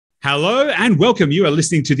Hello and welcome. You are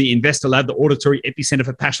listening to the Investor Lab, the auditory epicenter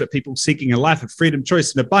for passionate people seeking a life of freedom,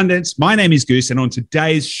 choice, and abundance. My name is Goose, and on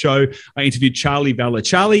today's show, I interviewed Charlie Vella.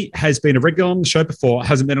 Charlie has been a regular on the show before,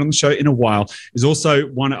 hasn't been on the show in a while, is also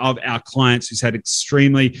one of our clients who's had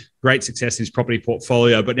extremely great success in his property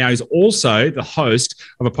portfolio, but now he's also the host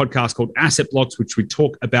of a podcast called Asset Blocks, which we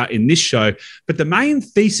talk about in this show. But the main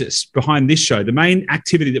thesis behind this show, the main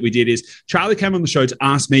activity that we did is Charlie came on the show to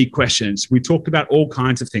ask me questions. We talked about all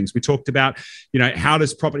kinds of things. We talked about, how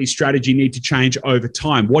does property strategy need to change over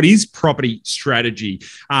time? What is property strategy?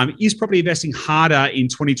 Is property investing harder in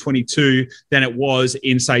 2022 than it was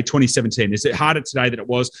in, say, 2017? Is it harder today than it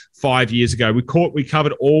was 5 years ago? We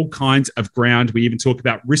covered all kinds of ground. We even talked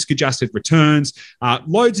about risk-adjusted returns,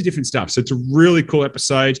 loads of different stuff. So it's a really cool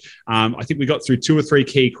episode. I think we got through 2 or 3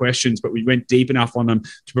 key questions, but we went deep enough on them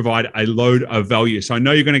to provide a load of value. So I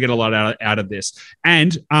know you're going to get a lot out of this.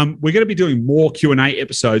 And we're going to be doing more Q&A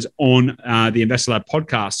episodes on the Investor Lab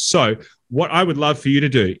podcast. So what I would love for you to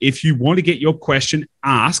do, if you want to get your question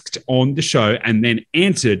asked on the show and then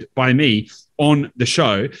answered by me on the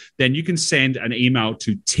show, then you can send an email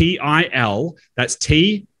to TIL, that's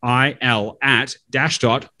TIL at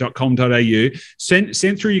dashdot.com.au.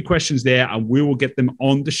 Send through your questions there and we will get them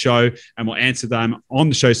on the show and we'll answer them on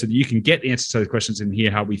the show so that you can get the answers to those questions and hear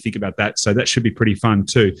how we think about that. So that should be pretty fun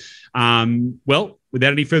too. Well,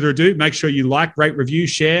 without any further ado, make sure you like, rate, review,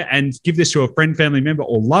 share, and give this to a friend, family member,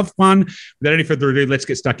 or loved one. Without any further ado, let's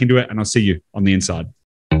get stuck into it and I'll see you on the inside.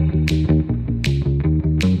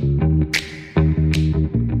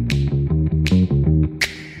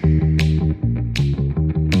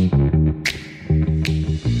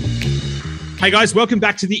 Hey guys, welcome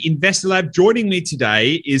back to the Investor Lab. Joining me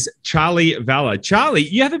today is Charlie Vella. Charlie,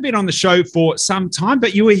 you haven't been on the show for some time,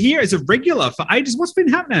 but you were here as a regular for ages. What's been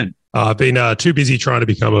happening? I've been too busy trying to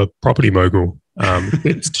become a property mogul.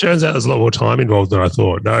 It turns out there's a lot more time involved than I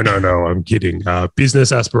thought. No, I'm kidding.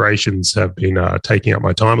 Business aspirations have been taking up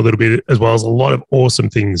my time a little bit, as well as a lot of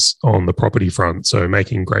awesome things on the property front. So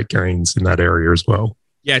making great gains in that area as well.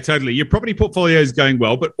 Yeah, totally. Your property portfolio is going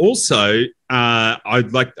well, but also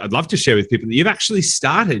I'd love to share with people that you've actually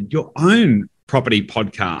started your own property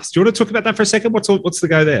podcast. Do you want to talk about that for a second? What's the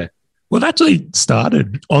go there? Well, it actually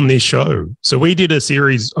started on this show. So we did a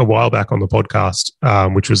series a while back on the podcast,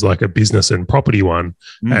 which was like a business and property one.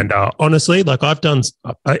 And honestly, like I've done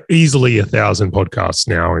easily 1,000 podcasts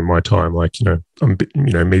now in my time. Like, I'm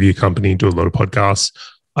media company, do a lot of podcasts.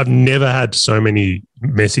 I've never had so many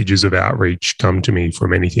messages of outreach come to me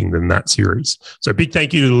from anything than that series. So big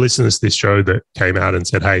thank you to the listeners to this show that came out and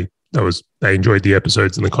said, hey, they enjoyed the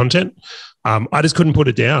episodes and the content. I just couldn't put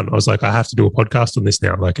it down. I was like, I have to do a podcast on this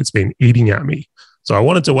now. Like it's been eating at me. So I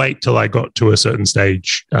wanted to wait till I got to a certain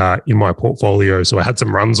stage in my portfolio. So I had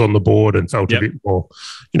some runs on the board and felt a bit more,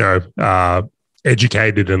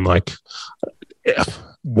 educated and like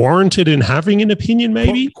warranted in having an opinion,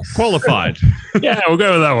 maybe qualified. Yeah, we'll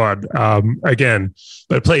go with that one again.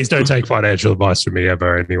 But please don't take financial advice from me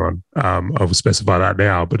ever, anyone. I'll specify that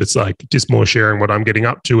now. But it's like just more sharing what I'm getting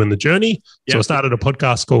up to in the journey. Yep. So I started a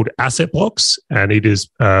podcast called Asset Blocks, and it is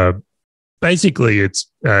basically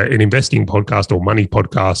it's an investing podcast or money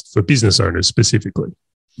podcast for business owners specifically.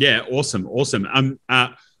 Yeah, awesome.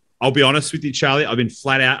 I'll be honest with you, Charlie. I've been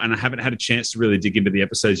flat out and I haven't had a chance to really dig into the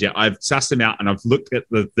episodes yet. I've sussed them out and I've looked at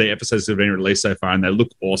the episodes that have been released so far and they look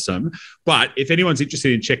awesome. But if anyone's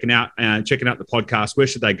interested in checking out the podcast, where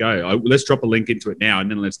should they go? Let's drop a link into it now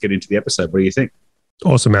and then let's get into the episode. What do you think?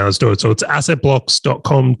 Awesome, man. Let's do it. So it's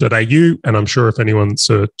assetblocks.com.au. And I'm sure if anyone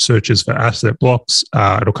searches for Asset Blocks,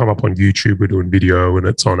 it'll come up on YouTube. We're doing video and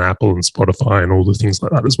it's on Apple and Spotify and all the things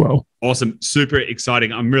like that as well. Awesome. Super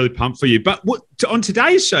exciting. I'm really pumped for you. But on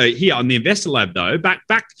today's show here on the Investor Lab, though, back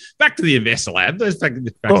to the Investor Lab. Let's back to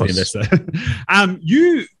the Investor.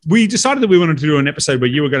 We decided that we wanted to do an episode where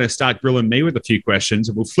you were going to start grilling me with a few questions,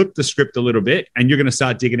 and we'll flip the script a little bit, and you're going to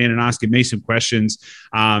start digging in and asking me some questions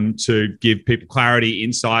to give people clarity,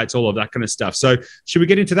 insights, all of that kind of stuff. So should we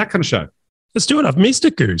get into that kind of show? Let's do it. I've missed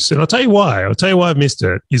it, Goose. And I'll tell you why. I've missed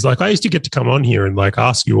it. Is like I used to get to come on here and like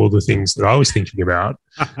ask you all the things that I was thinking about.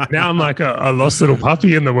 Now I'm like a lost little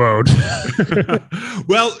puppy in the world.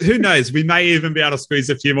 Well, who knows? We may even be able to squeeze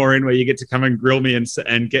a few more in where you get to come and grill me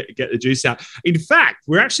and get the juice out. In fact,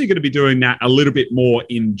 we're actually going to be doing that a little bit more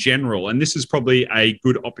in general. And this is probably a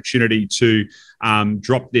good opportunity to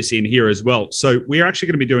drop this in here as well. So we're actually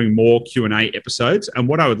going to be doing more Q&A episodes. And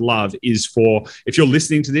what I would love is if you're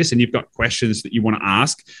listening to this and you've got questions that you want to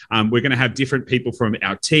ask, we're going to have different people from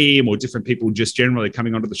our team or different people just generally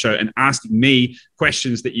coming onto the show and asking me questions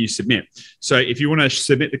questions that you submit. So if you want to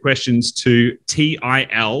submit the questions to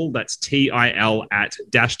TIL, that's TIL at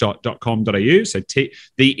dashdot.com.au. So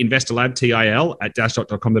the Investor Lab, TIL at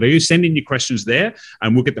dashdot.com.au. Send in your questions there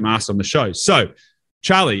and we'll get them asked on the show. So,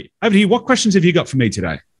 Charlie, over to you. What questions have you got for me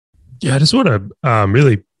today? Yeah, I just want to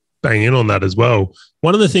really bang in on that as well.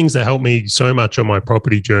 One of the things that helped me so much on my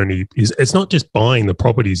property journey is it's not just buying the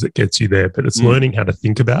properties that gets you there, but it's learning how to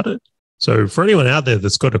think about it. So for anyone out there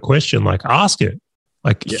that's got a question, like ask it.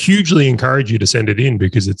 Hugely encourage you to send it in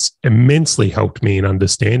because it's immensely helped me in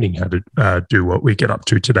understanding how to do what we get up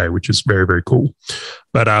to today, which is very, very cool.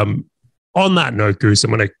 But on that note, Goose,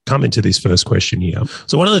 I'm going to come into this first question here.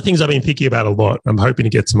 So one of the things I've been thinking about a lot, I'm hoping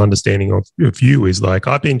to get some understanding of you is like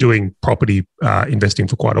I've been doing property investing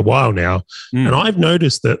for quite a while now. And I've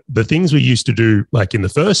noticed that the things we used to do like in the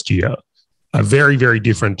first year are very, very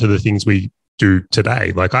different to the things we do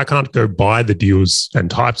today. Like I can't go buy the deals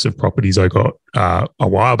and types of properties I got a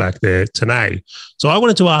while back there today. So I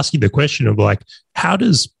wanted to ask you the question of like, how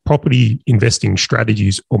does property investing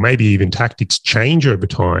strategies or maybe even tactics change over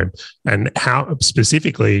time? And how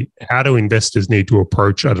specifically, how do investors need to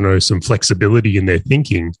approach, I don't know, some flexibility in their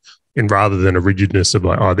thinking and rather than a rigidness of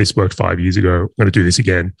like, oh, this worked 5 years ago, I'm going to do this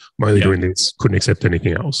again. I'm only doing this, couldn't accept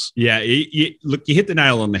anything else. Yeah, look, you hit the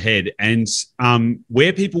nail on the head. And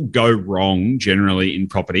where people go wrong generally in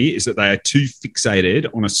property is that they are too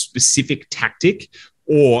fixated on a specific tactic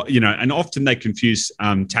or, and often they confuse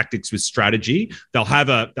tactics with strategy. They'll have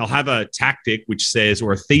a tactic which says,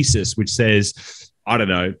 or a thesis which says, I don't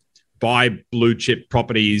know, buy blue chip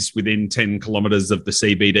properties within 10 kilometers of the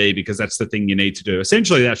CBD because that's the thing you need to do.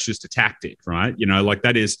 Essentially, that's just a tactic, right? Like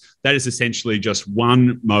that is essentially just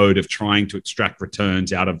one mode of trying to extract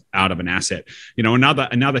returns out of an asset.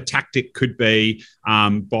 Another tactic could be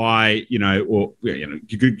buy, or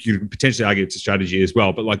you could potentially argue it's a strategy as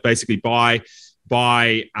well, but like basically buy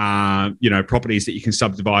properties that you can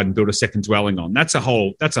subdivide and build a second dwelling on. That's a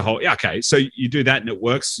whole. Okay, so you do that and it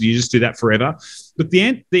works. You just do that forever. But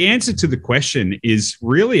the answer to the question is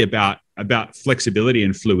really about flexibility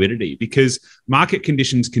and fluidity because market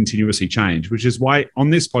conditions continuously change, which is why on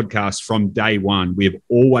this podcast from day one, we have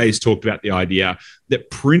always talked about the idea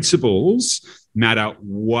that principles matter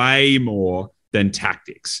way more than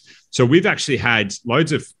tactics. So we've actually had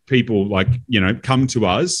loads of people come to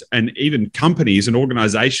us and even companies and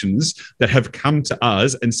organizations that have come to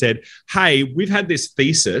us and said, hey, we've had this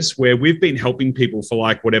thesis where we've been helping people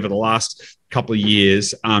for the last couple of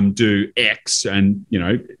years do X. And,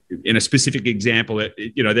 in a specific example,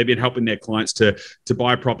 they've been helping their clients to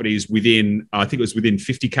buy properties within, I think it was within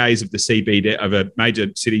 50 Ks of the CBD of a major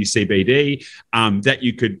city CBD that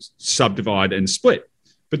you could subdivide and split.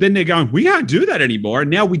 But then they're going, we can't do that anymore. And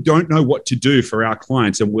now we don't know what to do for our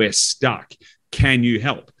clients and we're stuck. Can you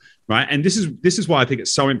help? Right. And this is why I think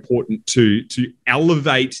it's so important to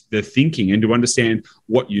elevate the thinking and to understand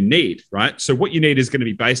what you need. Right. So what you need is going to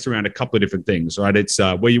be based around a couple of different things. Right. It's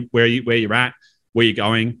where you're at, where you're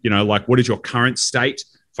going, what is your current state?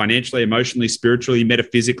 Financially, emotionally, spiritually,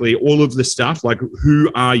 metaphysically, all of the stuff. Like, who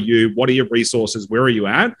are you? What are your resources? Where are you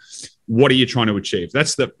at? What are you trying to achieve?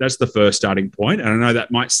 That's the first starting point. And I know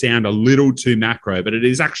that might sound a little too macro, but it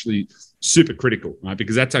is actually super critical, right?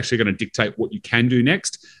 Because that's actually going to dictate what you can do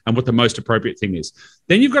next and what the most appropriate thing is.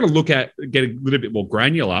 Then you've got to get a little bit more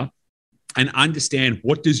granular and understand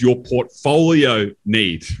what does your portfolio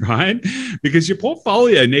need, right? Because your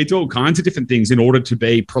portfolio needs all kinds of different things in order to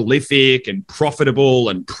be prolific and profitable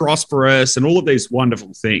and prosperous and all of these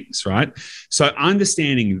wonderful things, right? So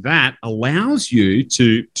understanding that allows you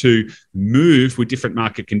to move with different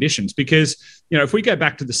market conditions because, if we go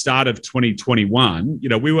back to the start of 2021,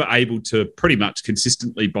 we were able to pretty much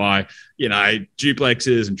consistently buy,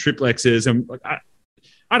 duplexes and triplexes and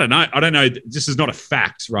I don't know. This is not a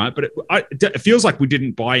fact, right? But it feels like we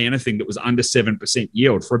didn't buy anything that was under 7%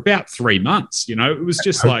 yield for about 3 months. It was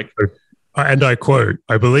just like, and I quote,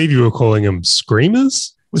 I believe you were calling them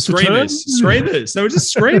screamers. Screamers. They were just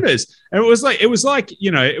screamers, and it was like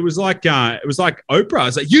Oprah.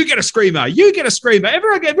 It's like you get a screamer,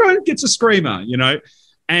 everyone gets a screamer,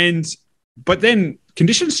 But then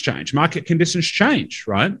conditions change, market conditions change,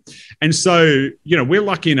 right? And so we're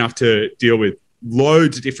lucky enough to deal with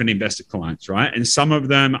loads of different investor clients, right? And some of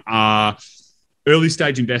them are early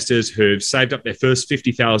stage investors who've saved up their first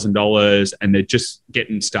 $50,000 and they're just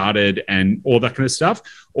getting started and all that kind of stuff,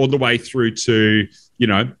 all the way through to,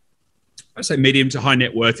 I say medium to high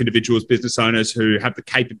net worth individuals, business owners who have the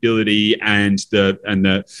capability and the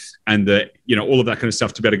all of that kind of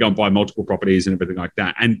stuff to be able to go and buy multiple properties and everything like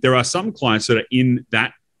that. And there are some clients that are in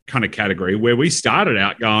that kind of category where we started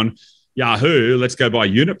out going, Yahoo, let's go buy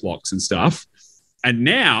unit blocks and stuff. And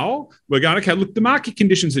now we're going, okay, look, the market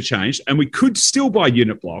conditions have changed and we could still buy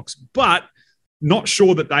unit blocks, but not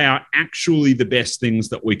sure that they are actually the best things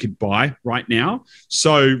that we could buy right now.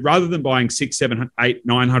 So rather than buying $600,000, $700,000,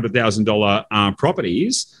 $900,000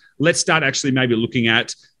 properties, let's start actually maybe looking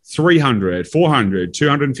at $300,000, $400,000,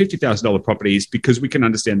 $250,000 properties, because we can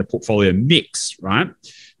understand the portfolio mix, right?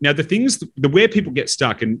 Now, where people get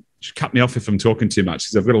stuck, and cut me off if I'm talking too much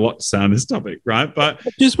because I've got a lot to say on this topic, right? But I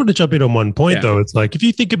just want to jump in on one point, though. It's like, if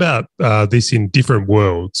you think about this in different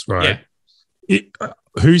worlds, right?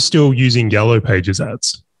 Who's still using Yellow Pages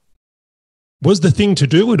ads? Was the thing to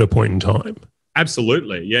do at a point in time.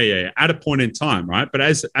 Absolutely. Yeah. At a point in time, right? But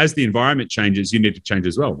as the environment changes, you need to change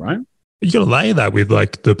as well, right? You got to layer that with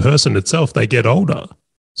like the person itself. They get older.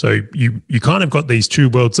 So you kind of got these two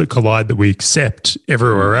worlds that collide that we accept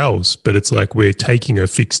everywhere else, but it's like we're taking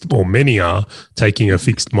many are taking a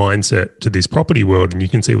fixed mindset to this property world, and you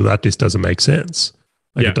can see, well, that just doesn't make sense.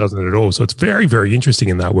 It doesn't at all. So it's very, very interesting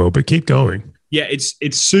in that world, but keep going. Yeah, it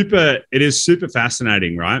is super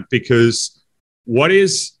fascinating, right? Because what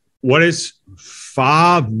is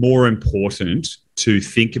far more important to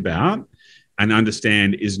think about and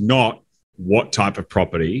understand is not what type of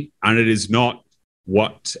property, and it is not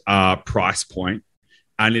what price point,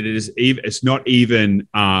 and it's not even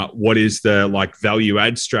what is the like value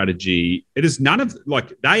add strategy. It is none of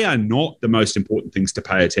they are not the most important things to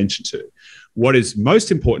pay attention to. What is most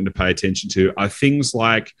important to pay attention to are things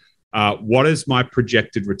like what is my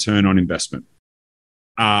projected return on investment?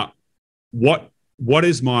 What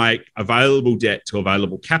is my available debt to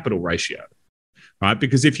available capital ratio? Right?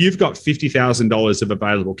 Because if you've got $50,000 of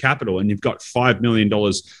available capital and you've got $5 million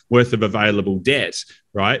worth of available debt,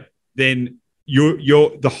 right, then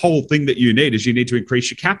you're the whole thing that you need to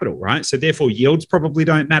increase your capital, right? So therefore, yields probably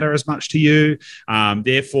don't matter as much to you.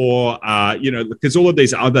 There's all of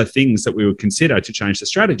these other things that we would consider to change the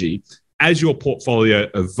strategy. As your portfolio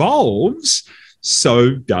evolves,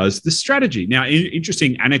 so does the strategy. Now,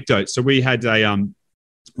 interesting anecdote. So we had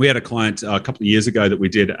a client a couple of years ago that we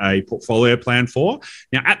did a portfolio plan for.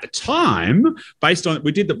 Now, at the time, based on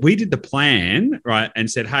we did the plan, right, and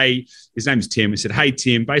said, hey, his name is Tim. We said, hey,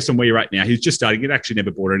 Tim, based on where you're at now, he's just starting. He'd actually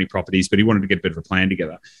never bought any properties, but he wanted to get a bit of a plan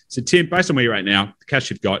together. So, Tim, based on where you're at now, the cash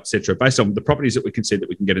you've got, et cetera, based on the properties that we can see that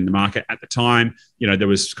we can get in the market at the time, there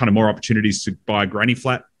was kind of more opportunities to buy granny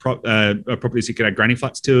flat properties you could add granny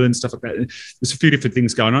flats to and stuff like that. There's a few different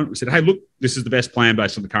things going on. We said, hey, look, this is the best plan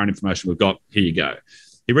based on the current information we've got. Here you go.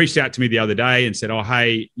 He reached out to me the other day and said, oh,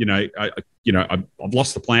 hey, I've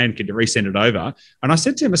lost the plan. Can you resend it over? And I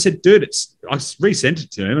said to him, dude, I resent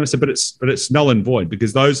it to him. And I said, but it's null and void,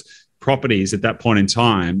 because those properties at that point in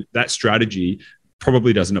time, that strategy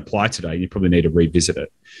probably doesn't apply today. You probably need to revisit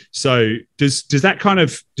it. So does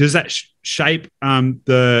that shape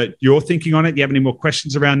your thinking on it? Do you have any more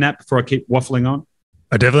questions around that before I keep waffling on?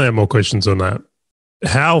 I definitely have more questions on that.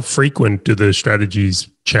 How frequent do the strategies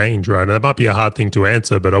change, right? And that might be a hard thing to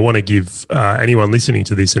answer, but I want to give anyone listening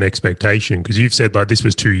to this an expectation, because you've said like this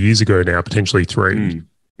was 2 years ago now, potentially 3.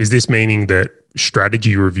 Is this meaning that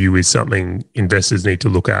strategy review is something investors need to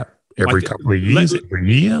look at every couple of years,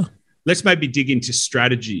 every year? Let's maybe dig into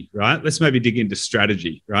strategy, right?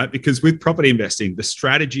 Because with property investing, the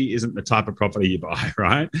strategy isn't the type of property you buy,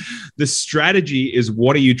 right? The strategy is,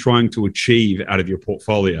 what are you trying to achieve out of your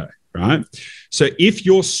portfolio, right? So if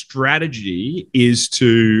your strategy is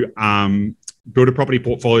to build a property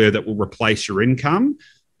portfolio that will replace your income,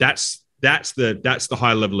 that's the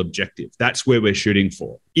high level objective. That's where we're shooting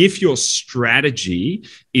for. If your strategy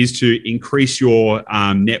is to increase your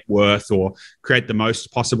net worth or create the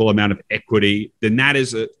most possible amount of equity, then that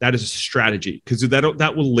is a strategy, because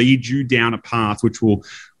that will lead you down a path which will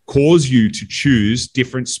cause you to choose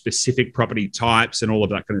different specific property types and all of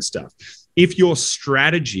that kind of stuff. If your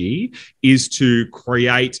strategy is to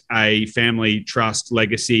create a family trust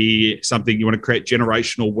legacy, something you want to create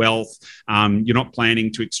generational wealth, you're not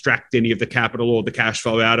planning to extract any of the capital or the cash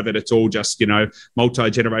flow out of it. It's all just,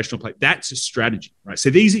 multi-generational play. That's a strategy, right? So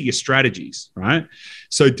these are your strategies, right?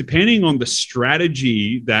 So depending on the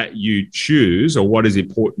strategy that you choose or what is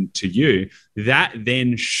important to you, that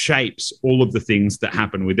then shapes all of the things that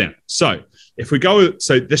happen within it. So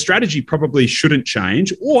the strategy probably shouldn't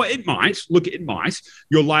change, or it might. Look, it might.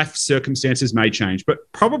 Your life circumstances may change, but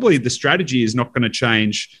probably the strategy is not going to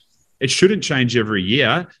change. It shouldn't change every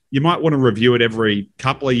year. You might want to review it every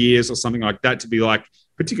couple of years or something like that, to be like,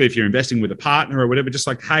 particularly if you're investing with a partner or whatever, just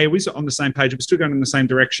like, hey, are we on the same page? Are we still going in the same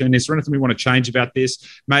direction? Is there anything we want to change about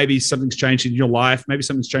this? Maybe something's changed in your life. Maybe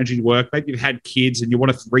something's changed in your work. Maybe you've had kids and you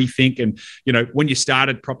want to rethink. And, when you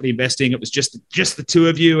started property investing, it was just the two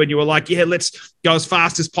of you. And you were like, yeah, let's go as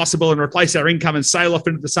fast as possible and replace our income and sail off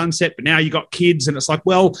into the sunset. But now you got kids. And it's like,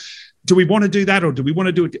 well, do we want to do that or do we want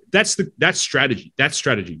to do it? That's strategy. That's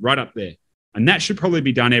strategy right up there. And that should probably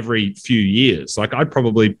be done every few years. Like I'd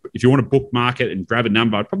probably, if you want to bookmark it and grab a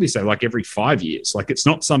number, I'd probably say like every 5 years. Like it's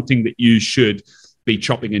not something that you should be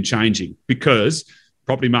chopping and changing because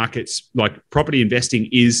property markets, like property investing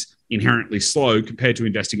is inherently slow compared to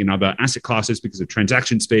investing in other asset classes because of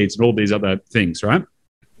transaction speeds and all these other things, right?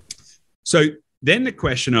 So then the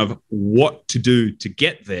question of what to do to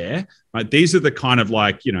get there, right? These are the kind of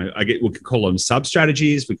like, we can call them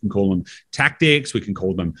sub-strategies, we can call them tactics, we can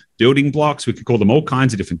call them building blocks, we can call them all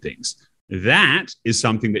kinds of different things. That is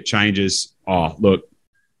something that changes. Oh, look,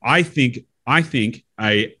 I think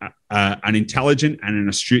an intelligent and an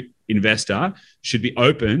astute investor should be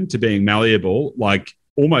open to being malleable, like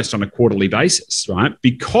almost on a quarterly basis, right?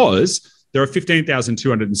 Because there are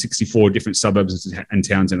 15,264 different suburbs and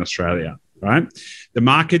towns in Australia. Right? The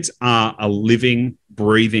markets are a living,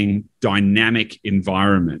 breathing, dynamic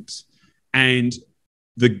environment. And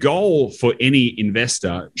the goal for any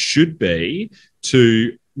investor should be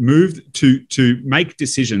to make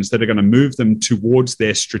decisions that are going to move them towards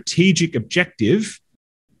their strategic objective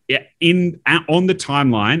on the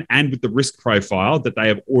timeline and with the risk profile that they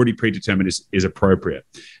have already predetermined is appropriate.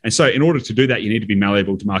 And so in order to do that, you need to be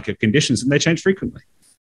malleable to market conditions, and they change frequently.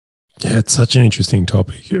 Yeah, it's such an interesting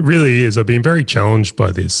topic. It really is. I've been very challenged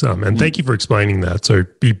by this. And thank you for explaining that. So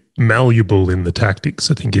be malleable in the tactics,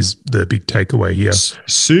 I think, is the big takeaway here.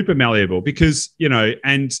 Super malleable because,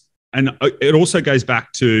 and it also goes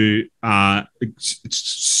back to it's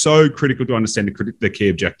so critical to understand the key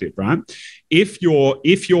objective, right? If your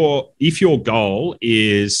goal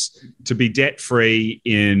is to be debt-free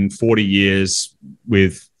in 40 years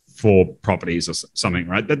with 4 properties or something,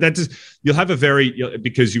 right? That just, you'll have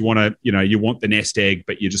because you want to, you want the nest egg,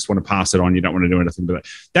 but you just want to pass it on. You don't want to do anything with it.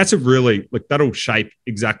 That's that'll shape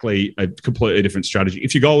exactly a completely different strategy.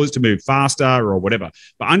 If your goal is to move faster or whatever,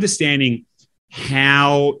 but understanding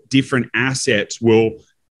how different assets will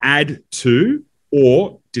add to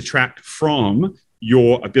or detract from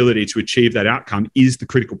your ability to achieve that outcome is the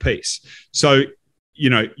critical piece. So,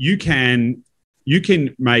 you can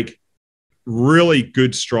make really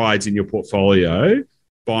good strides in your portfolio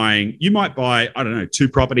you might buy, 2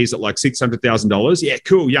 properties at like $600,000. Yeah,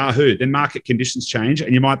 cool, Yahoo. Then market conditions change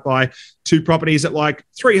and you might buy 2 properties at like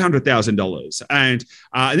 $300,000. And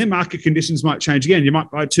then market conditions might change again. You might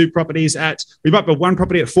buy 2 properties we might buy 1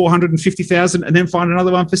 property at $450,000 and then find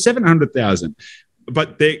another one for $700,000.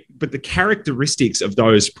 But the characteristics of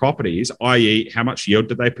those properties, i.e., how much yield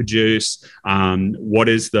do they produce, what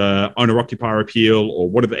is the owner-occupier appeal, or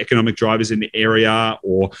what are the economic drivers in the area,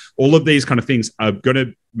 or all of these kind of things are going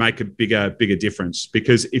to make a bigger difference.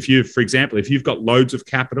 Because if you've got loads of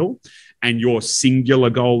capital and your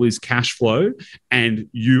singular goal is cash flow, and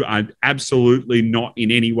you are absolutely not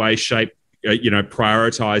in any way, shape,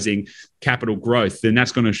 prioritizing capital growth, then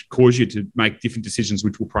that's going to cause you to make different decisions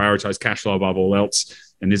which will prioritize cash flow above all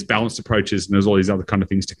else. And there's balanced approaches and there's all these other kind of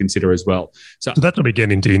things to consider as well. So that'll be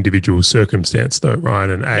getting into individual circumstance though, right?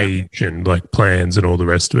 And age and like plans and all the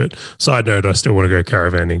rest of it. Side note, I still want to go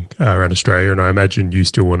caravanning around Australia, and I imagine you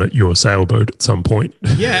still want your sailboat at some point.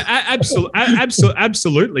 Yeah,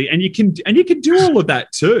 absolutely. And you can do all of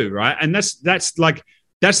that too, right? And that's like,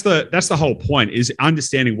 that's the whole point, is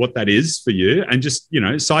understanding what that is for you. And just,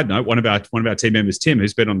 side note, one of our team members, Tim,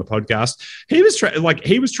 who's been on the podcast, he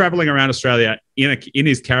was traveling around Australia in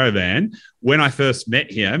his caravan when I first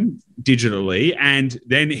met him digitally, and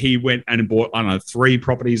then he went and bought 3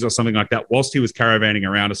 properties or something like that whilst he was caravanning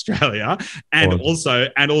around Australia, and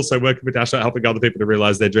also working with Dasha, helping other people to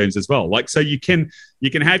realize their dreams as well. Like, so you can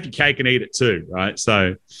have your cake and eat it too, right?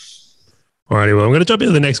 So. Alrighty, well, I'm going to jump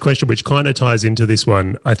into the next question, which kind of ties into this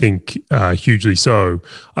one, I think, hugely so.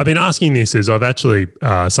 I've been asking this as I've actually,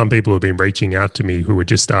 some people have been reaching out to me who are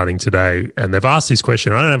just starting today, and they've asked this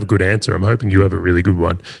question. I don't have a good answer. I'm hoping you have a really good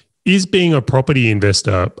one. Is being a property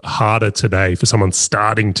investor harder today for someone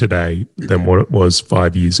starting today than what it was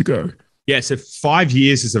 5 years ago? Yeah, so 5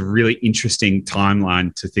 years is a really interesting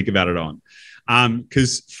timeline to think about it on.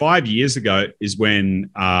 Because 5 years ago is when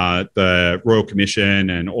the Royal Commission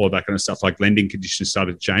and all of that kind of stuff, like lending conditions,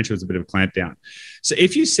 started to change. There was a bit of a clampdown. So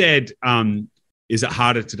if you said, is it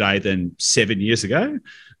harder today than 7 years ago?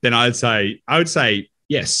 Then I would say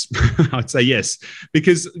Yes, I'd say yes,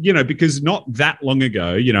 because not that long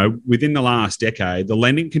ago, within the last decade, the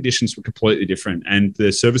lending conditions were completely different, and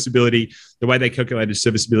the serviceability, the way they calculated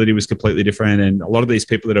serviceability was completely different. And a lot of these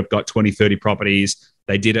people that have got 20, 30 properties,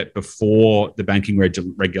 they did it before the banking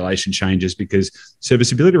regulation changes because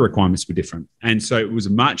serviceability requirements were different, and so it was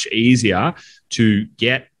much easier to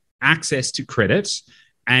get access to credit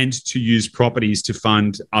and to use properties to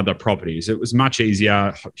fund other properties. It was much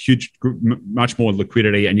easier, much more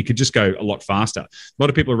liquidity, and you could just go a lot faster. A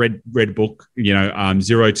lot of people read a book,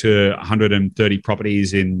 0 to 130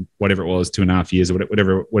 properties in whatever it was, 2.5 years or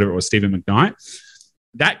whatever it was, Stephen McKnight.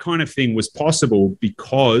 That kind of thing was possible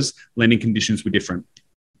because lending conditions were different.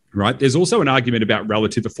 Right. There's also an argument about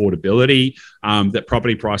relative affordability, that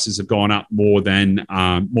property prices have gone up more than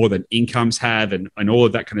incomes have, and all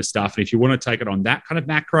of that kind of stuff. And if you want to take it on that kind of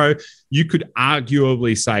macro, you could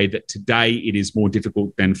arguably say that today it is more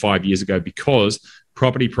difficult than 5 years ago because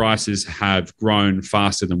property prices have grown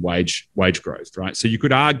faster than wage growth. Right. So you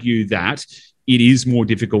could argue that it is more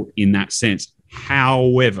difficult in that sense.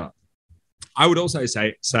 However, I would also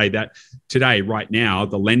say that today, right now,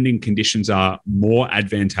 the lending conditions are more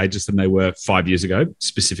advantageous than they were 5 years ago,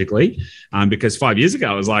 specifically, because 5 years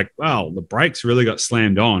ago, it was like, well, the brakes really got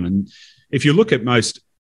slammed on. And if you look at most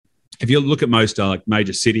like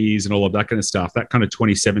major cities and all of that kind of stuff, that kind of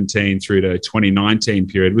 2017 through to 2019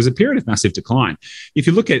 period was a period of massive decline. If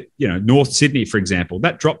you look at North Sydney, for example,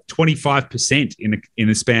 that dropped 25% in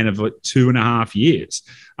a span of 2.5 years,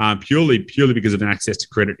 purely because of an access to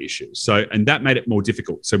credit issue. So, and that made it more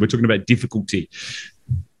difficult. So we're talking about difficulty.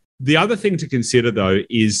 The other thing to consider, though,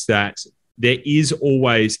 is that there is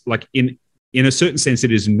always, like, in a certain sense,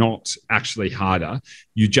 it is not actually harder.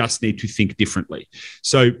 You just need to think differently.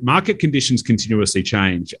 So market conditions continuously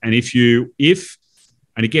change. And if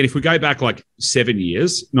we go back like 7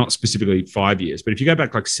 years, not specifically 5 years, but if you go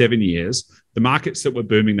back like 7 years, the markets that were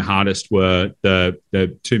booming the hardest were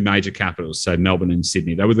the two major capitals, so Melbourne and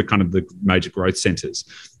Sydney. They were the kind of the major growth centers.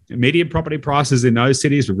 Median property prices in those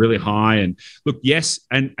cities were really high. And look, yes,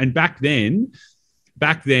 and back then,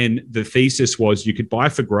 the thesis was you could buy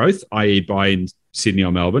for growth, i.e. buy in Sydney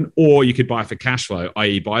or Melbourne, or you could buy for cash flow,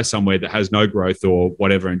 i.e. buy somewhere that has no growth or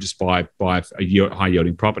whatever and just buy a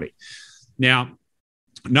high-yielding property. Now,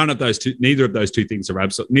 neither of those two things are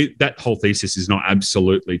absolute. That whole thesis is not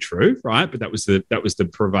absolutely true, right? But that was the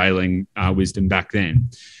prevailing wisdom back then.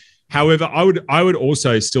 However, I would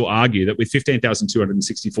also still argue that with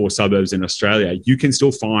 15,264 suburbs in Australia, you can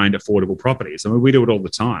still find affordable properties. I mean, we do it all the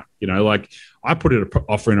time. Like I put an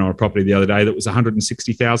offer in on a property the other day that was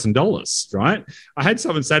 $160,000, right? I had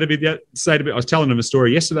someone say to me, I was telling them a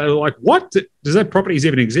story yesterday. They're like, what? Does that properties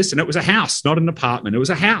even exist? And it was a house, not an apartment. It was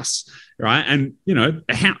a house, right? And,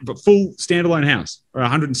 a house, but full standalone house, or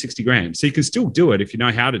 160 grand. So you can still do it if you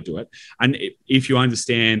know how to do it. And if you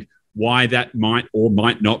understand why that might or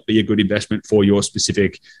might not be a good investment for your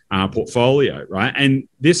specific portfolio, right? And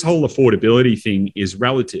this whole affordability thing is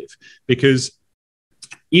relative because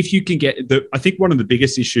if you can I think one of the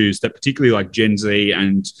biggest issues that particularly like Gen Z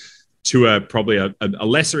and to probably a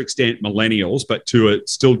lesser extent millennials, but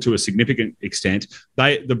still to a significant extent,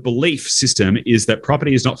 the belief system is that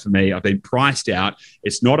property is not for me. I've been priced out.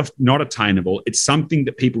 It's not attainable. It's something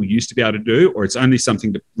that people used to be able to do, or it's only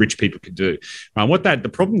something that rich people could do. The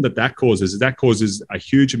problem that causes is a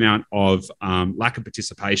huge amount of lack of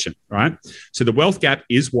participation, right? So the wealth gap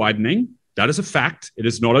is widening. That is a fact.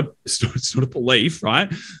 It's not a belief, right?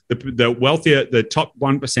 The wealthier, the top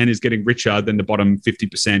 1% is getting richer than the bottom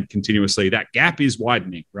 50% continuously. That gap is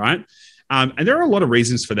widening, right? And there are a lot of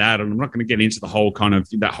reasons for that. And I'm not going to get into that whole kind of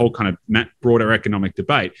broader economic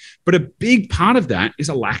debate. But a big part of that is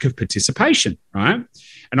a lack of participation, right?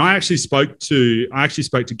 And I actually spoke to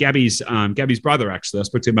Gabby's brother. Actually, I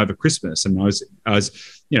spoke to him over Christmas, and I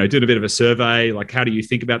was doing a bit of a survey, like, how do you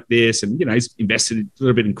think about this? And he's invested a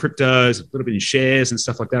little bit in cryptos, a little bit in shares and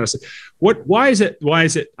stuff like that. I said, why is it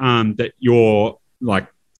that you're like,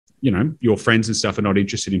 your friends and stuff are not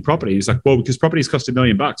interested in property? He's like, well, because properties cost $1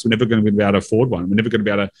 million. We're never going to be able to afford one. We're never going to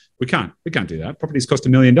be able to. We can't do that. Properties cost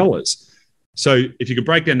 $1 million. So if you can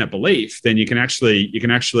break down that belief, then you can actually,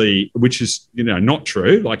 which is, not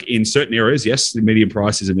true. Like in certain areas, yes, the median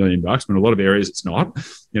price is $1 million, but in a lot of areas it's not.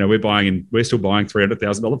 We're still buying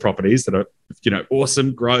 $300,000 properties that are,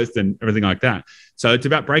 awesome growth and everything like that. So it's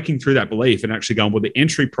about breaking through that belief and actually going, well, the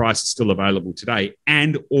entry price is still available today.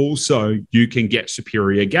 And also you can get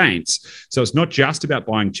superior gains. So it's not just about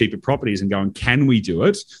buying cheaper properties and going, can we do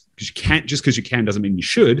it? Because you can't, just because you can doesn't mean you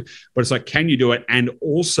should, but it's like, can you do it and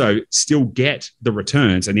also still get the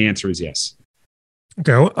returns? And the answer is yes.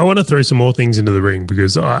 Okay, I want to throw some more things into the ring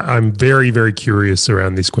because I'm very, very curious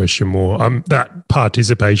around this question more. That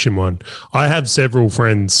participation one. I have several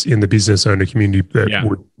friends in the business owner community that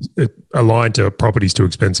would align to property's too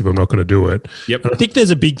expensive. I'm not going to do it. Yep. And I think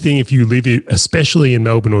there's a big thing if you live, especially in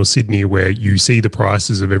Melbourne or Sydney, where you see the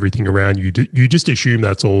prices of everything around you. You just assume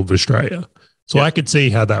that's all of Australia. So I could see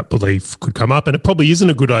how that belief could come up, and it probably isn't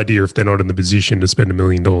a good idea if they're not in the position to spend $1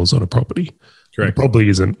 million on a property. Correct. It probably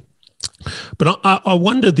isn't. But I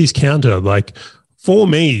wonder this counter, like for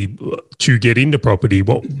me to get into property,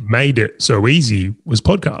 what made it so easy was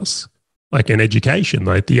podcasts, like an education,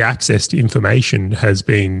 like the access to information has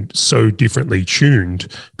been so differently tuned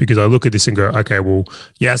because I look at this and go, okay, well,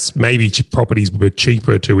 yes, maybe properties were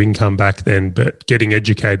cheaper to income back then, but getting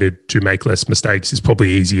educated to make less mistakes is probably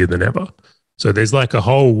easier than ever. So there's like a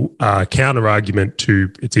whole counter argument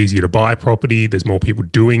to it's easier to buy property. There's more people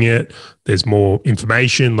doing it. There's more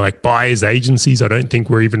information like buyers agencies. I don't think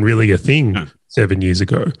were even really a thing 7 years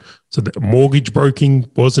ago. So the mortgage broking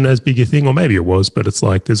wasn't as big a thing, or maybe it was, but it's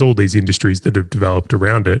like there's all these industries that have developed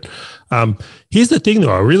around it. Here's the thing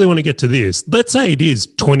though, I really want to get to this. Let's say it is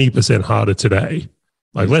 20% harder today.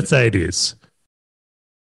 Like let's say it is.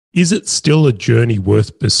 Is it still a journey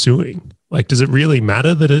worth pursuing? Like, does it really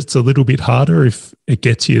matter that it's a little bit harder if it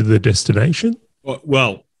gets you to the destination?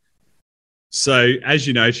 Well, so as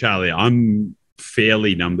you know, Charlie, I'm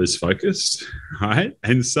fairly numbers focused, right?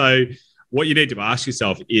 And so what you need to ask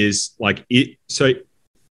yourself is like, so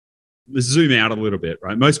let's zoom out a little bit,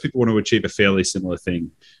 right? Most people want to achieve a fairly similar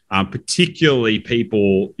thing, particularly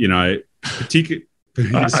people,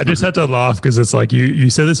 I just had to laugh because it's like you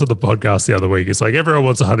said this on the podcast the other week. It's like everyone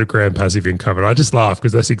wants 100 grand passive income, and I just laugh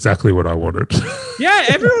because that's exactly what I wanted. Yeah,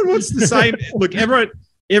 everyone wants the same. Look,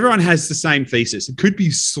 everyone has the same thesis. It could be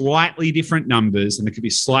slightly different numbers, and it could be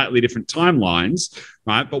slightly different timelines,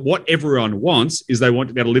 right? But what everyone wants is they want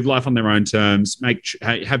to be able to live life on their own terms,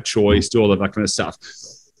 have choice, do all of that kind of stuff.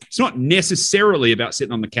 It's not necessarily about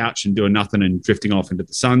sitting on the couch and doing nothing and drifting off into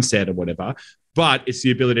the sunset or whatever. But it's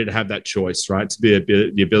the ability to have that choice, right? To be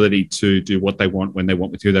the ability to do what they want, when they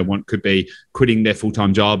want, with who they want. Could be quitting their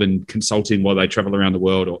full-time job and consulting while they travel around the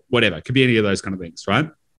world or whatever. It could be any of those kind of things, right?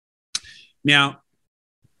 Now,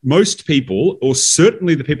 most people, or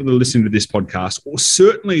certainly the people that are listening to this podcast, or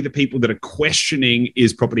certainly the people that are questioning,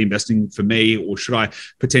 is property investing for me, or should I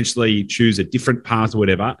potentially choose a different path or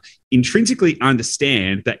whatever, intrinsically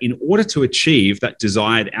understand that in order to achieve that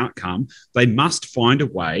desired outcome, they must find a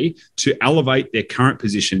way to elevate their current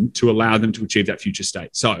position to allow them to achieve that future state.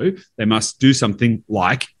 So they must do something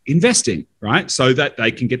like investing, right? So that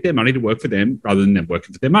they can get their money to work for them rather than them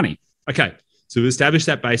working for their money. Okay, so we've established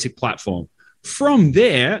that basic platform. From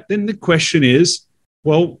there, then the question is,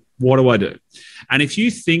 well, what do I do? And if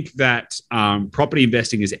you think that property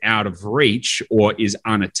investing is out of reach or is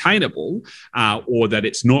unattainable or that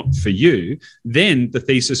it's not for you, then the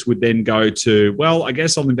thesis would then go to, well, I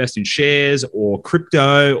guess I'll invest in shares or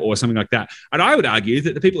crypto or something like that. And I would argue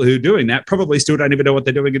that the people who are doing that probably still don't even know what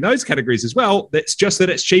they're doing in those categories as well. That's just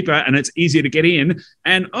that it's cheaper and it's easier to get in.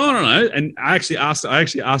 And I don't know. And I actually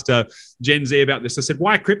asked Gen Z about this. I said,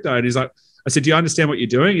 why crypto? And he's like, I said, do you understand what you're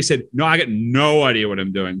doing? He said, no, I got no idea what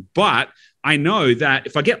I'm doing. But I know that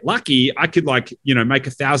if I get lucky, I could make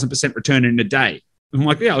 1,000% return in a day. I'm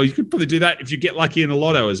like, yeah, well, you could probably do that if you get lucky in the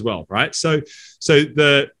lotto as well, right? So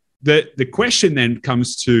the question then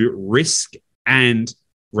comes to risk and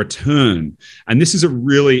return. And this is a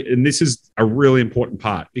really important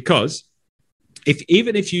part, because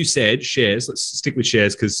even if you said shares, let's stick with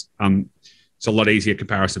shares because it's a lot easier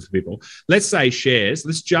comparison for people. Let's say shares,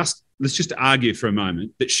 let's just argue for a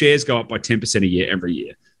moment that shares go up by 10% a year every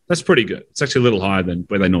year. That's pretty good. It's actually a little higher than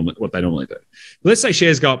what they normally do. Let's say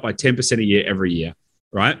shares go up by 10% a year every year,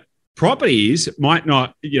 right? Properties might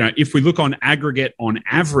not, if we look on aggregate, on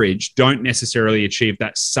average, don't necessarily achieve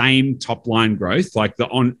that same top line growth. Like the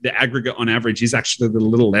aggregate on average is actually a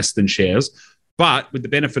little less than shares. But with the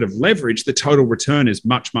benefit of leverage, the total return is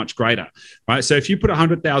much, much greater, right? So if you put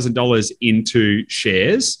 $100,000 into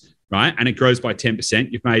shares, right, and it grows by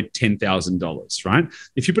 10%, you've made $10,000, right?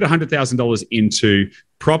 If you put $100,000 into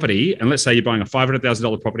property, and let's say you're buying a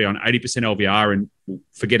 $500,000 property on 80% LVR, and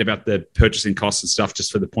forget about the purchasing costs and stuff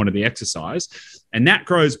just for the point of the exercise, and that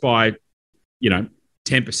grows by,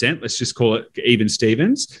 10%, let's just call it even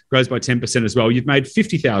Stevens, grows by 10% as well, you've made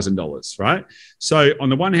 $50,000, right? So on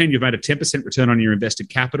the one hand, you've made a 10% return on your invested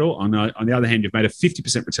capital. On the other hand, you've made a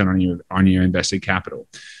 50% return on your invested capital.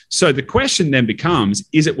 So the question then becomes,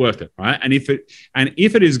 is it worth it, right? And if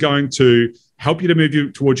it is going to help you to move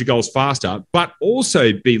you towards your goals faster, but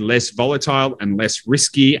also be less volatile and less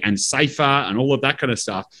risky and safer and all of that kind of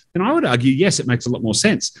stuff, then I would argue, yes, it makes a lot more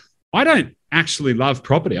sense. I don't actually love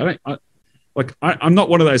property. I'm not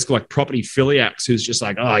one of those like property philiacs who's just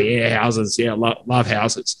like, oh yeah, houses, yeah, love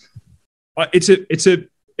houses. It's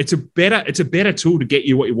a better tool to get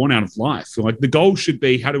you what you want out of life. Like the goal should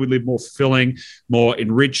be, how do we live more fulfilling, more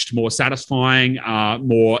enriched, more satisfying,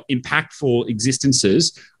 more impactful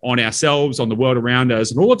existences on ourselves, on the world around us,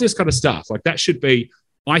 and all of this kind of stuff. Like that should be,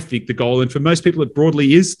 I think, the goal. And for most people, it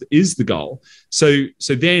broadly is the goal. So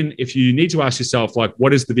then if you need to ask yourself, like,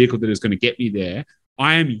 what is the vehicle that is going to get me there?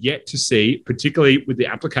 I am yet to see, particularly with the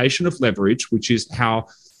application of leverage, which is how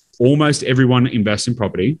almost everyone invests in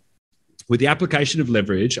property. With the application of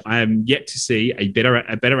leverage, I am yet to see a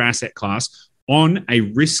better asset class on a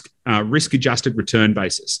risk-adjusted return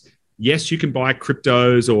basis. Yes, you can buy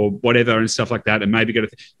cryptos or whatever and stuff like that, and maybe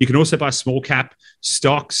you can also buy small cap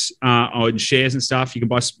stocks on shares and stuff. You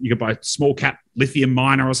can buy small cap lithium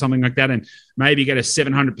miner or something like that, and maybe get a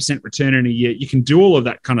 700% return in a year. You can do all of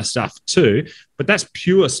that kind of stuff too, but that's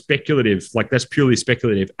pure speculative. Like that's purely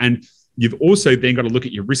speculative. And you've also then got to look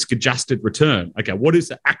at your risk-adjusted return. Okay, what is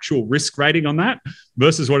the actual risk rating on that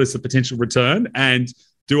versus what is the potential return? And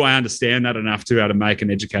do I understand that enough to be able to make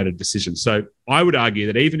an educated decision? So I would argue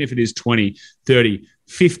that even if it is 20, 30,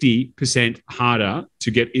 50% harder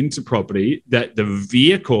to get into property, that the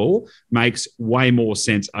vehicle makes way more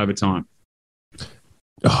sense over time.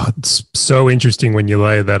 Oh, it's so interesting when you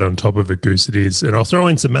lay that on top of it, Goose. It is. And I'll throw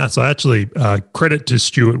in some maths. I actually credit to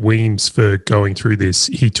Stuart Weems for going through this.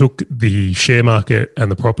 He took the share market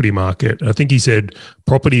and the property market. I think he said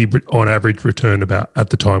property on average returned about,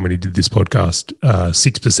 at the time when he did this podcast,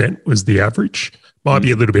 6% was the average. Might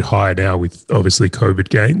be a little bit higher now with obviously COVID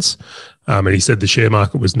gains. And he said the share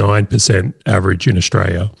market was 9% average in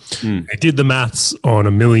Australia. He did the maths on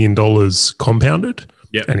 $1 million compounded.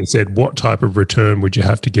 Yep. And he said, what type of return would you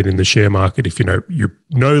have to get in the share market if you're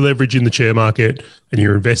no leverage in the share market and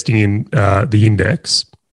you're investing in the index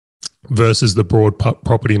versus the broad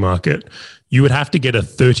property market? You would have to get a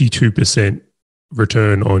 32%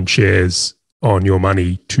 return on shares on your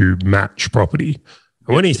money to match property.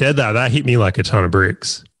 And when he said that, that hit me like a ton of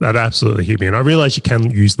bricks. That absolutely hit me. And I realize you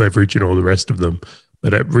can use leverage and all the rest of them,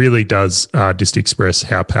 but it really does just express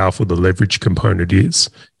how powerful the leverage component is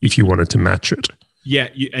if you wanted to match it. Yeah,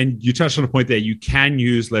 and you touched on a point there. You can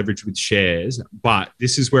use leverage with shares, but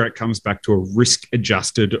this is where it comes back to a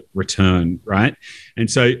risk-adjusted return, right? And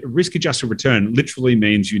so risk-adjusted return literally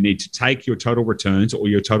means you need to take your total returns or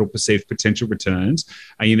your total perceived potential returns,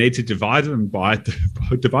 and you need to divide them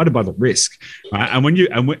divided by the risk, right?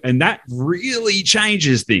 And that really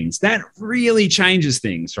changes things. That really changes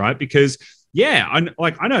things, right? Because yeah,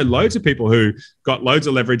 I know loads of people who got loads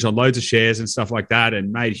of leverage on loads of shares and stuff like that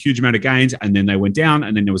and made a huge amount of gains, and then they went down,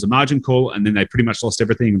 and then there was a margin call, and then they pretty much lost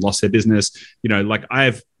everything and lost their business. You know, like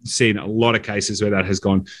I've seen a lot of cases where that has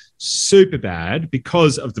gone super bad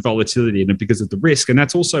because of the volatility and because of the risk. And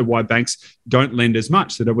that's also why banks don't lend as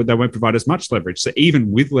much, so they won't provide as much leverage. So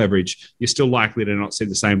even with leverage, you're still likely to not see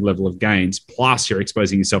the same level of gains, plus you're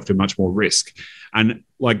exposing yourself to much more risk. And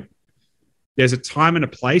like, there's a time and a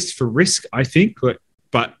place for risk, I think,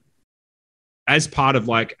 but as part of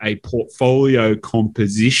like a portfolio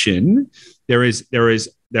composition, there in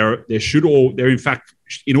fact,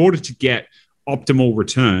 in order to get optimal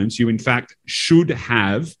returns, you in fact should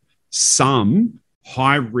have some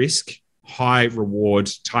high risk, high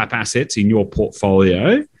reward type assets in your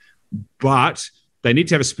portfolio, but they need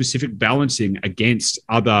to have a specific balancing against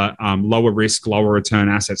other lower risk, lower return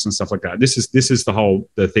assets and stuff like that. This is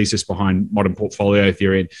the thesis behind modern portfolio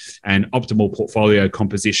theory and optimal portfolio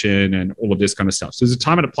composition and all of this kind of stuff. So there's a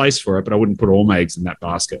time and a place for it, but I wouldn't put all my eggs in that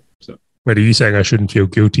basket. So. Wait, are you saying I shouldn't feel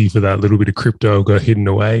guilty for that little bit of crypto got hidden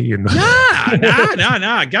away? No.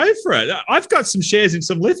 Go for it. I've got some shares in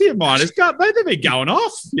some lithium miners. They've been going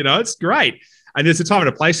off. You know, it's great. And there's a time and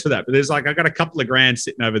a place for that. But there's like, I've got a couple of grand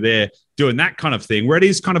sitting over there doing that kind of thing where it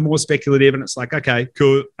is kind of more speculative. And it's like, okay,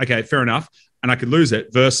 cool. Okay, fair enough. And I could lose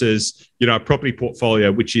it versus, you know, a property portfolio,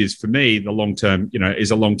 which is for me, the long-term, you know,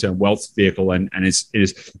 is a long-term wealth vehicle and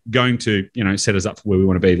is going to, you know, set us up for where we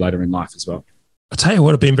want to be later in life as well. I'll tell you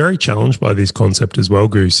what, I've been very challenged by this concept as well,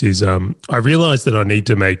 Goose, is I realized that I need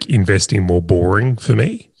to make investing more boring for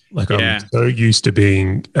me. Like I'm so used to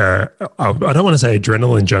being, I don't want to say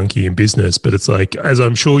adrenaline junkie in business, but it's like, as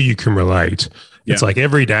I'm sure you can relate, it's like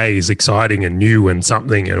every day is exciting and new and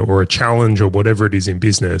something or a challenge or whatever it is in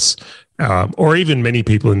business, or even many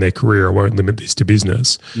people in their career. I won't limit this to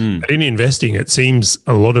business. But in investing, it seems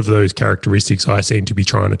a lot of those characteristics I seem to be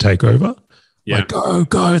trying to take over. Yeah. Like,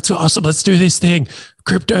 go, it's awesome. Let's do this thing.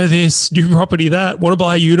 Crypto this, new property that. Want to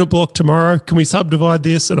buy a unit block tomorrow? Can we subdivide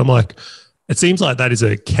this? And I'm like, it seems like that is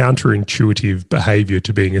a counterintuitive behavior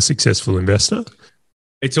to being a successful investor.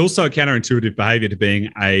 It's also a counterintuitive behavior to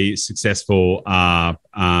being a successful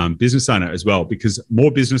business owner as well, because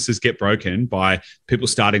more businesses get broken by people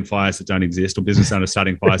starting fires that don't exist, or business owners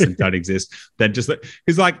starting fires that don't exist. Than just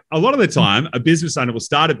because, like, a lot of the time, a business owner will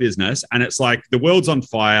start a business and it's like the world's on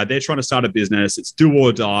fire. They're trying to start a business. It's do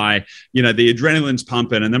or die. You know, the adrenaline's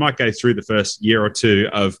pumping, and they might go through the first year or two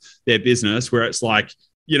of their business where it's like,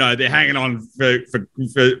 you know, they're hanging on for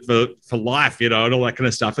life, you know, and all that kind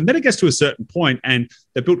of stuff. And then it gets to a certain point and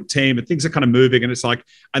they built a team and things are kind of moving. And it's like,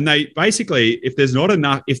 and they basically, if there's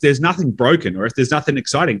nothing broken or if there's nothing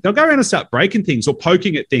exciting, they'll go around and start breaking things or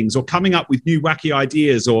poking at things or coming up with new wacky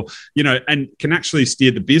ideas, or, you know, and can actually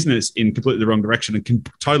steer the business in completely the wrong direction and can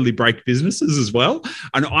totally break businesses as well.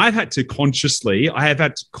 And I have had to consciously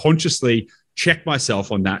check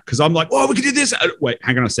myself on that, because I'm like, oh, we can do this. Wait,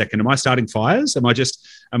 hang on a second. Am I starting fires? Am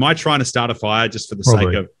I trying to start a fire just for the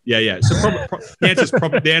sake of, yeah. So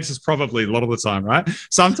the answer is probably a lot of the time, right?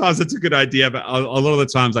 Sometimes it's a good idea, but a lot of the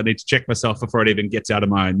times I need to check myself before it even gets out of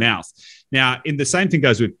my own mouth. Now, the same thing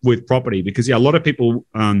goes with property, because a lot of people,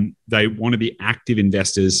 they want to be active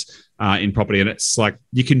investors in property. And it's like,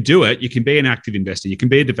 you can do it. You can be an active investor. You can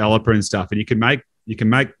be a developer and stuff, and you can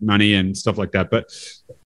make money and stuff like that. But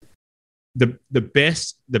the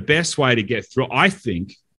best way to get through, I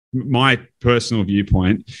think, my personal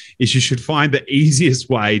viewpoint, is you should find the easiest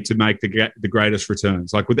way to make the greatest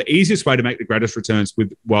returns. Like, with the easiest way to make the greatest returns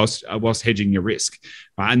whilst hedging your risk,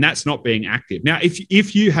 and that's not being active. Now,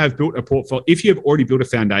 if you have built a portfolio, if you have already built a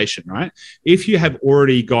foundation, right? If you have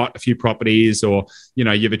already got a few properties, or, you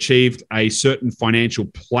know, you've achieved a certain financial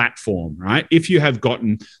platform, right? If you have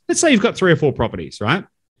gotten, let's say you've got 3 or 4 properties, right?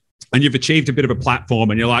 And you've achieved a bit of a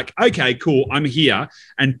platform and you're like, okay, cool, I'm here.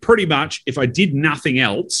 And pretty much if I did nothing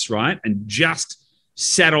else, right, and just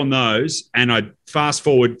sat on those and I fast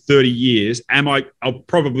forward 30 years, I'll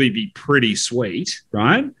probably be pretty sweet,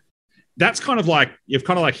 right? That's kind of like, you've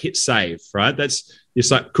kind of like hit save, right? It's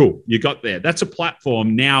like, cool, you got there. That's a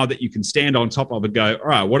platform now that you can stand on top of and go, all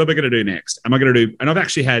right, what am I going to do next? Am I going to do, and I've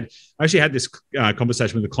actually had this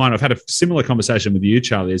conversation with a client. I've had a similar conversation with you,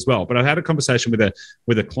 Charlie, as well. But I've had a conversation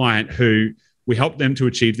with a client who we helped them to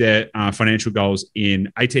achieve their financial goals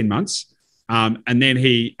in 18 months. And then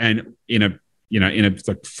in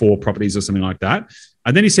like 4 properties or something like that.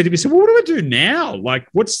 And then he said to me, well, what do I do now? Like,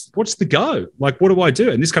 what's the go? Like, what do I do?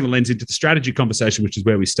 And this kind of lends into the strategy conversation, which is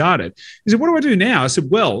where we started. He said, what do I do now? I said,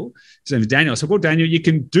 well, his name is Daniel. I said, well, Daniel, you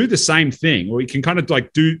can do the same thing, or you can kind of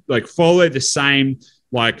follow the same,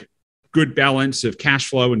 like, good balance of cash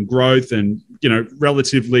flow and growth and, you know,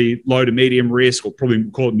 relatively low to medium risk, or probably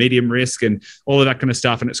call it medium risk, and all of that kind of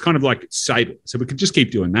stuff. And it's kind of like stable. So we could just keep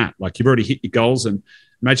doing that. Like, you've already hit your goals, and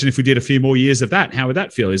imagine if we did a few more years of that. How would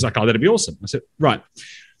that feel? He's like, oh, that'd be awesome. I said, right.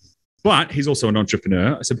 But he's also an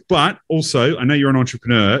entrepreneur. I said, but also, I know you're an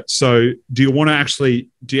entrepreneur. So do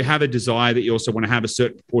you have a desire that you also want to have a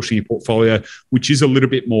certain proportion of your portfolio, which is a little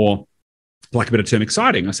bit more, like a better term,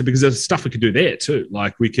 exciting? I said, because there's stuff we could do there too.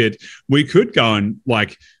 Like, we could go and,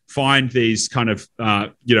 like, find these kind of,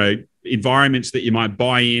 environments that you might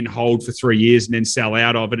buy in, hold for 3 years and then sell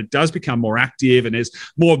out of. And it does become more active and there's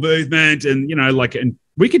more movement, and, you know, like, and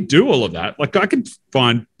we could do all of that. Like, I can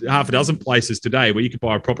find half a dozen places today where you could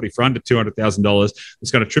buy a property for under $200,000.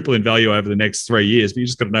 It's going to triple in value over the next 3 years, but you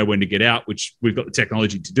just got to know when to get out, which we've got the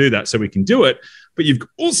technology to do that, so we can do it. But you've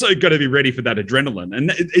also got to be ready for that adrenaline.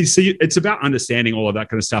 And it's about understanding all of that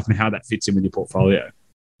kind of stuff and how that fits in with your portfolio.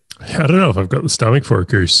 I don't know if I've got the stomach for it,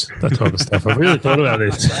 Goose, that type of stuff. I've really thought about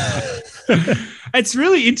this. It's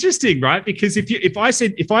really interesting, right? Because if I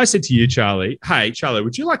said to you, Charlie, hey, Charlie,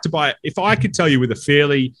 would you like to buy, if I could tell you with a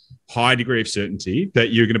fairly high degree of certainty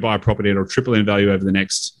that you're going to buy a property and it'll triple in value over the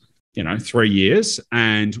next, 3 years,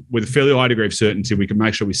 and with a fairly high degree of certainty, we can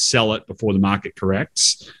make sure we sell it before the market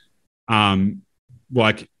corrects.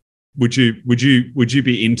 Like, would you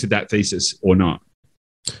be into that thesis or not?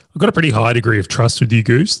 I've got a pretty high degree of trust with you,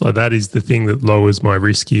 Goose. Like, that is the thing that lowers my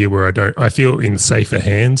risk here, where I feel in safer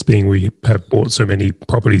hands, being we have bought so many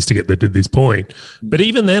properties to get to this point. But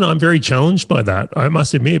even then, I'm very challenged by that, I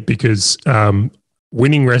must admit, because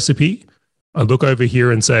winning recipe, I look over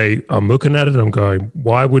here and say, I'm looking at it, I'm going,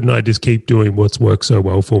 why wouldn't I just keep doing what's worked so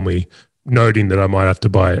well for me, noting that I might have to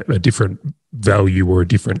buy a different value or a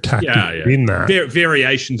different tactic in that.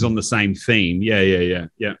 Variations on the same theme. Yeah.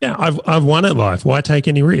 Yeah, I've won at life. Why take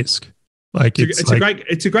any risk? Like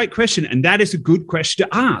it's a great question, and that is a good question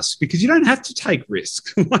to ask because you don't have to take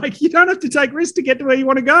risk. Like you don't have to take risk to get to where you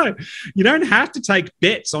want to go. You don't have to take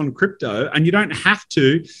bets on crypto, and you don't have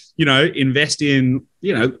to, invest in,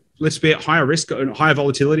 let's be at higher risk and higher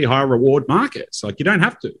volatility, higher reward markets. Like you don't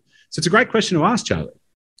have to. So it's a great question to ask, Charlie.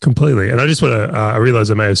 Completely. And I just want to, I realize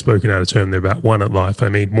I may have spoken out of turn there about one at life. I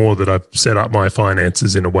mean more that I've set up my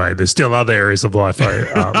finances in a way. There's still other areas of life I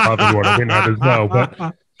probably want to win at as well.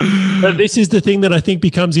 But this is the thing that I think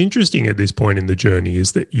becomes interesting at this point in the journey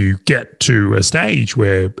is that you get to a stage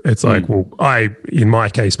where it's like, well, in my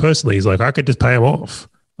case personally, is like I could just pay them off.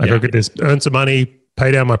 Like I could just earn some money, pay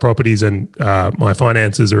down my properties, and my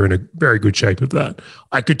finances are in a very good shape of that.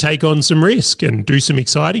 I could take on some risk and do some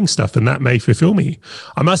exciting stuff, and that may fulfill me.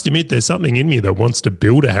 I must admit there's something in me that wants to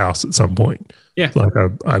build a house at some point. Yeah. Like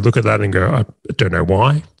I look at that and go, I don't know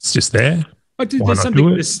why. It's just there. There's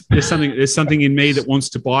something in me that wants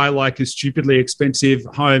to buy like a stupidly expensive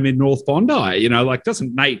home in North Bondi.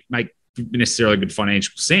 Doesn't make necessarily good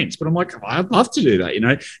financial sense, but I'm like, I'd love to do that.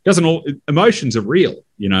 Emotions are real.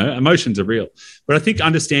 Emotions are real. But I think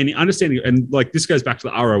understanding, and like this goes back to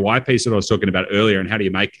the ROI piece that I was talking about earlier, and how to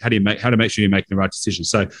make sure you're making the right decision.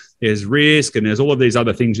 So there's risk, and there's all of these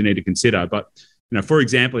other things you need to consider, but. For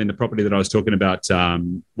example, in the property that I was talking about,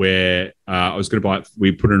 where I was going to buy,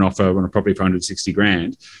 we put an offer on a property for 160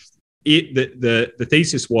 grand. The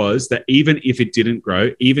thesis was that even if it didn't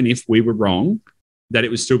grow, even if we were wrong, that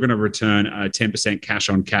it was still going to return a 10% cash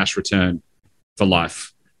on cash return for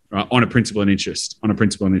life, right? On a principal and interest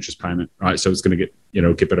payment, right? So it's going to get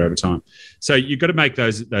better over time. So you've got to make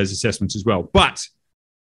those assessments as well. But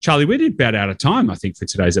Charlie, we're about out of time, I think, for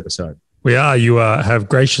today's episode. We are. You have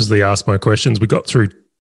graciously asked my questions. We got through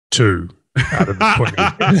 2 out of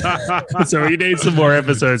the 20. So we need some more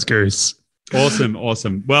episodes, Goose.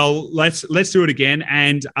 Awesome. Well, let's do it again.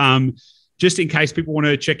 And just in case people want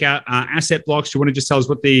to check out Asset Blocks, do you want to just tell us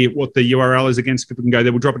what the URL is again so people can go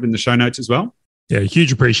there? We'll drop it in the show notes as well. Yeah,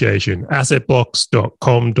 huge appreciation.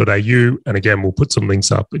 assetblocks.com.au. And again, we'll put some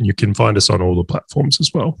links up and you can find us on all the platforms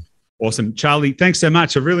as well. Awesome. Charlie, thanks so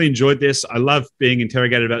much. I've really enjoyed this. I love being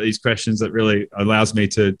interrogated about these questions. That really allows me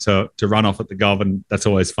to run off at the gov, and that's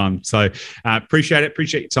always fun. So appreciate it.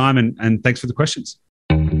 Appreciate your time, and thanks for the questions.